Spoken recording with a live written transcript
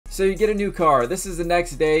So you get a new car, this is the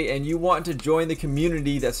next day, and you want to join the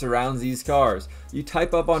community that surrounds these cars. You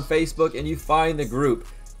type up on Facebook and you find the group.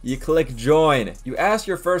 You click join. You ask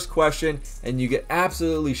your first question and you get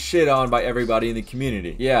absolutely shit on by everybody in the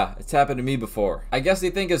community. Yeah, it's happened to me before. I guess they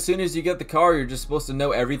think as soon as you get the car, you're just supposed to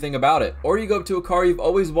know everything about it. Or you go up to a car you've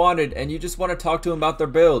always wanted and you just want to talk to them about their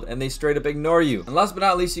build and they straight up ignore you. And last but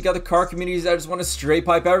not least, you got the car communities that just want to straight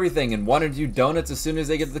pipe everything and want to do donuts as soon as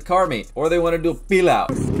they get to the car meet. Or they want to do a peel out.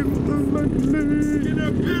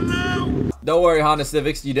 Don't worry, Honda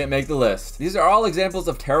Civics, you didn't make the list. These are all examples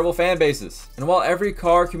of terrible fan bases. And while every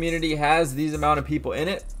car community has these amount of people in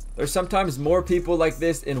it, there's sometimes more people like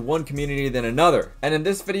this in one community than another. And in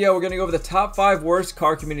this video, we're going to go over the top 5 worst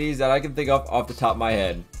car communities that I can think of off the top of my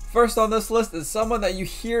head. First on this list is someone that you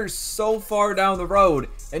hear so far down the road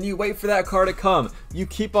and you wait for that car to come. You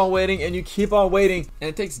keep on waiting and you keep on waiting and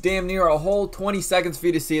it takes damn near a whole 20 seconds for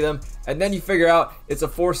you to see them, and then you figure out it's a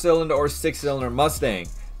 4-cylinder or 6-cylinder Mustang.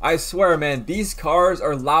 I swear, man, these cars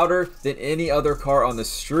are louder than any other car on the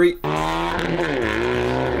street. And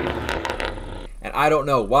I don't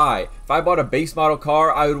know why. If I bought a base model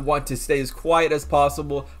car, I would want to stay as quiet as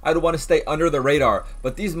possible. I would want to stay under the radar.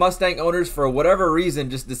 But these Mustang owners, for whatever reason,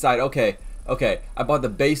 just decide, okay, I bought the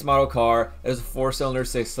base model car. There's a 4-cylinder,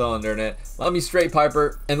 6-cylinder in it. Let me straight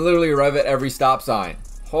piper and literally rev at every stop sign.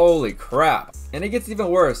 Holy crap. And it gets even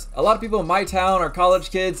worse. A lot of people in my town are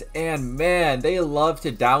college kids and man, they love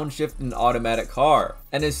to downshift an automatic car.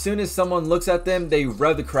 And as soon as someone looks at them, they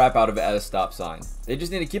rev the crap out of it at a stop sign. They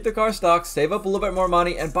just need to keep their car stock, save up a little bit more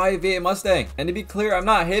money, and buy a V8 Mustang. And to be clear, I'm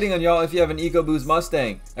not hating on y'all if you have an EcoBoost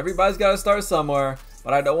Mustang. Everybody's got to start somewhere.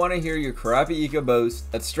 But I don't want to hear your crappy EcoBoost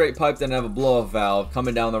that's straight piped and have a blow-off valve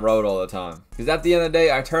coming down the road all the time. Because at the end of the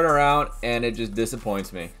day, I turn around and it just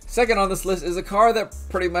disappoints me. Second on this list is a car that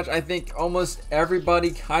pretty much I think almost everybody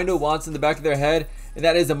kind of wants in the back of their head, and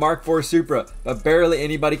that is a Mark IV Supra, but barely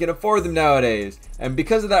anybody can afford them nowadays. And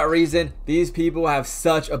because of that reason, these people have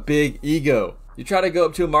such a big ego. You try to go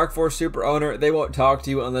up to a Mark IV Supra owner, they won't talk to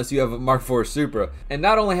you unless you have a Mark IV Supra. And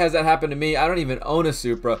not only has that happened to me, I don't even own a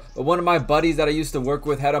Supra, but one of my buddies that I used to work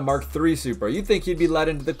with had a Mark III Supra. You'd think he'd be let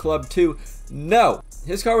into the club too. No!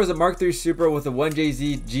 His car was a Mark III Supra with a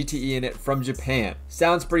 1JZ GTE in it from Japan.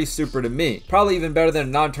 Sounds pretty Supra to me. Probably even better than a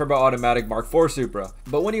non-turbo automatic Mark IV Supra.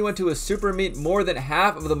 But when he went to a Supra meet, more than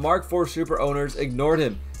half of the Mark IV Supra owners ignored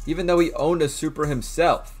him, even though he owned a Supra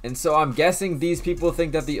himself. And so I'm guessing these people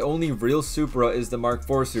think that the only real Supra is the Mark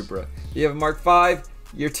IV Supra. If you have a Mark V,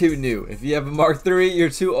 you're too new. If you have a Mark III, you're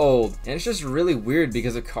too old. And it's just really weird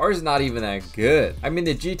because the car's not even that good. I mean,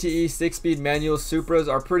 the GTE 6-speed manual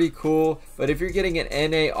Supras are pretty cool, but if you're getting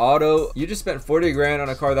an NA auto, you just spent 40 grand on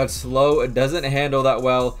a car that's slow, it doesn't handle that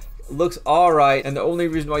well, looks alright, and the only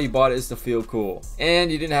reason why you bought it is to feel cool.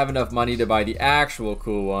 And you didn't have enough money to buy the actual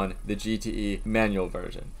cool one, the GTE manual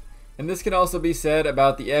version. And this can also be said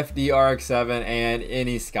about the FD RX-7 and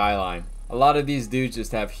any Skyline. A lot of these dudes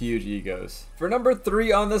just have huge egos. For number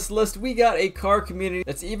 3 on this list, we got a car community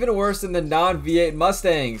that's even worse than the non-V8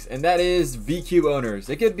 Mustangs, and that is VQ owners.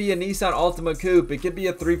 It could be a Nissan Altima Coupe, it could be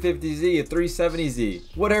a 350Z, a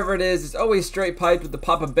 370Z. Whatever it is, it's always straight piped with the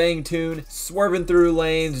Papa Bang tune, swerving through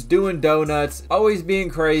lanes, doing donuts, always being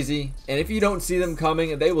crazy. And if you don't see them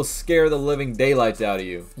coming, they will scare the living daylights out of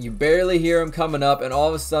you. You barely hear them coming up, and all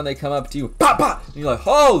of a sudden they come up to you, pop, pop, and you're like,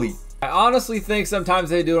 holy! I honestly think sometimes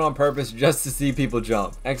they do it on purpose just to see people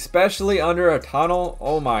jump. Especially under a tunnel.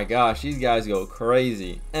 Oh my gosh, these guys go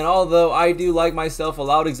crazy. And although I do like myself a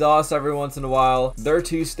loud exhaust every once in a while, their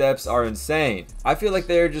 2 steps are insane. I feel like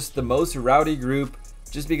they're just the most rowdy group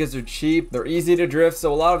just because they're cheap, they're easy to drift,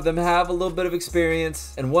 so a lot of them have a little bit of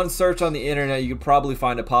experience. And one search on the internet, you could probably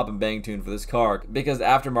find a pop and bang tune for this car because the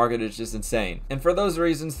aftermarket is just insane. And for those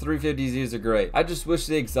reasons, 350Zs are great. I just wish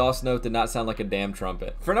the exhaust note did not sound like a damn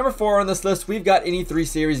trumpet. For number 4 on this list, we've got any 3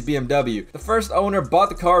 Series BMW. The first owner bought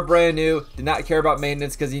the car brand new, did not care about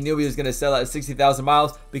maintenance because he knew he was going to sell it at 60,000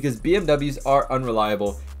 miles because BMWs are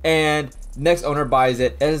unreliable. And next owner buys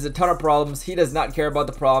it. It has a ton of problems. He does not care about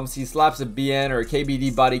the problems. He slaps a BN or a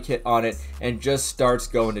KBD body kit on it and just starts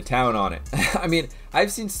going to town on it. I mean,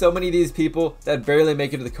 I've seen so many of these people that barely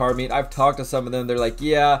make it to the car meet. I've talked to some of them. They're like,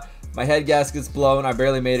 yeah, my head gasket's blown, I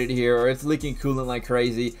barely made it here, or it's leaking coolant like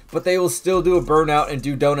crazy, but they will still do a burnout and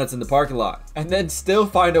do donuts in the parking lot and then still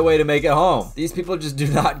find a way to make it home. These people just do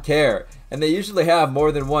not care. And they usually have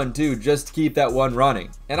more than one too, just to keep that one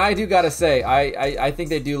running. And I do gotta say, I think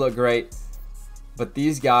they do look great, but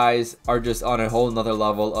these guys are just on a whole nother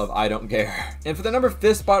level of I don't care. And for the number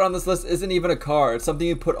 5th spot on this list isn't even a car, it's something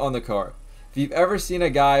you put on the car. If you've ever seen a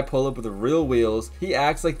guy pull up with real wheels, he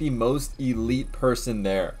acts like the most elite person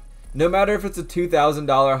there. No matter if it's a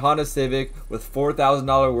 $2,000 Honda Civic with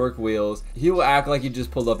 $4,000 work wheels, he will act like he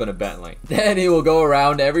just pulled up in a Bentley. Then he will go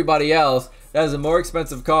around to everybody else that has a more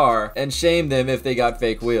expensive car and shame them if they got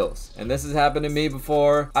fake wheels. And this has happened to me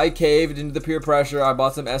before. I caved into the peer pressure. I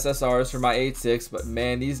bought some SSRs for my 8.6, but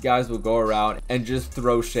man, these guys will go around and just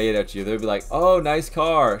throw shade at you. They'll be like, oh, nice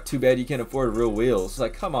car. Too bad you can't afford real wheels. It's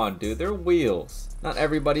like, come on, dude, they're wheels. Not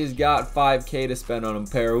everybody's got $5K to spend on a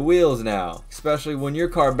pair of wheels now, especially when your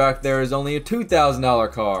car back there is only a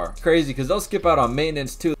 $2,000 car. It's crazy because they'll skip out on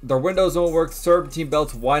maintenance too. Their windows won't work, serpentine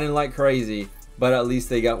belts whining like crazy, but at least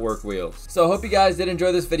they got work wheels. So I hope you guys did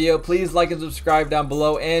enjoy this video. Please like and subscribe down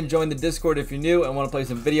below and join the Discord if you're new and want to play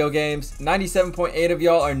some video games. 97.8 of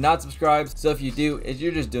y'all are not subscribed, so if you do,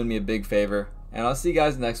 you're just doing me a big favor. And I'll see you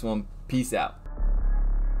guys next one. Peace out.